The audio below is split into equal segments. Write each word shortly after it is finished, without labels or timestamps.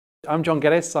I'm John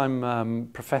Geddes. I'm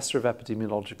Professor of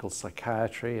Epidemiological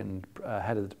Psychiatry and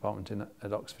Head of the Department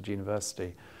at Oxford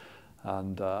University.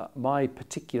 And my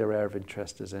particular area of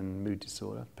interest is in mood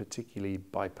disorder, particularly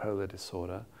bipolar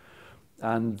disorder.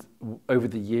 And over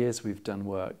the years we've done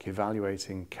work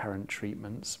evaluating current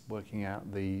treatments, working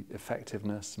out the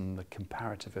effectiveness and the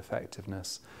comparative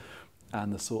effectiveness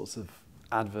and the sorts of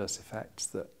adverse effects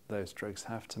that those drugs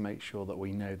have to make sure that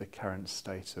we know the current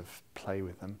state of play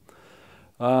with them.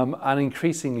 And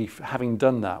increasingly, having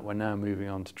done that, we're now moving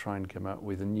on to try and come up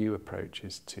with new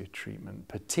approaches to treatment,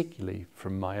 particularly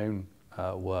from my own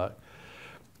work,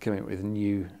 coming up with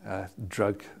new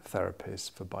drug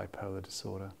therapies for bipolar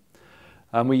disorder.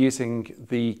 And we're using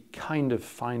the kind of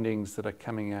findings that are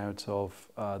coming out of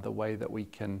the way that we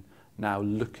can now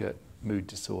look at mood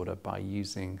disorder by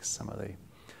using some of the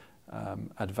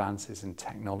advances in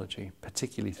technology,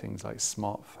 particularly things like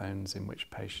smartphones in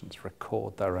which patients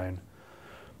record their own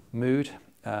mood,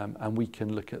 and we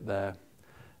can look at their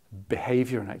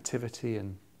behavior and activity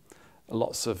and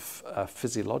lots of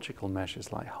physiological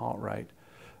measures like heart rate.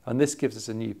 And this gives us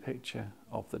a new picture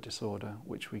of the disorder,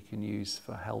 which we can use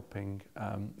for helping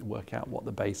work out what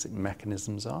the basic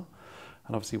mechanisms are.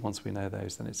 And obviously once we know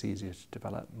those, then it's easier to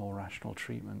develop more rational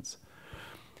treatments.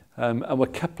 And we're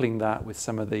coupling that with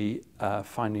some of the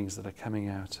findings that are coming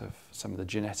out of some of the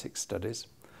genetic studies.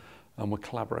 And we're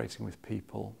collaborating with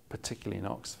people, particularly in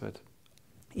Oxford.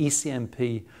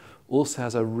 ECNP also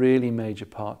has a really major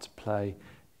part to play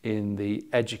in the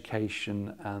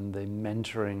education and the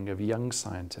mentoring of young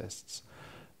scientists.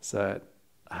 So it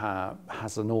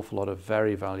has an awful lot of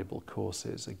very valuable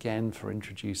courses, again, for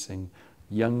introducing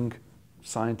young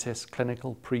scientists,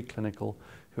 clinical, preclinical,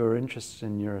 who are interested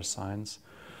in neuroscience,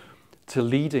 to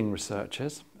leading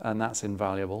researchers, and that's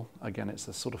invaluable. Again, it's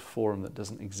a sort of forum that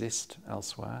doesn't exist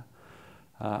elsewhere.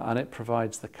 And it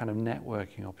provides the kind of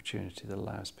networking opportunity that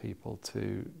allows people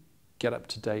to get up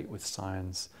to date with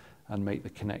science and make the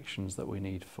connections that we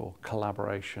need for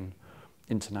collaboration,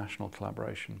 international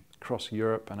collaboration across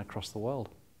Europe and across the world.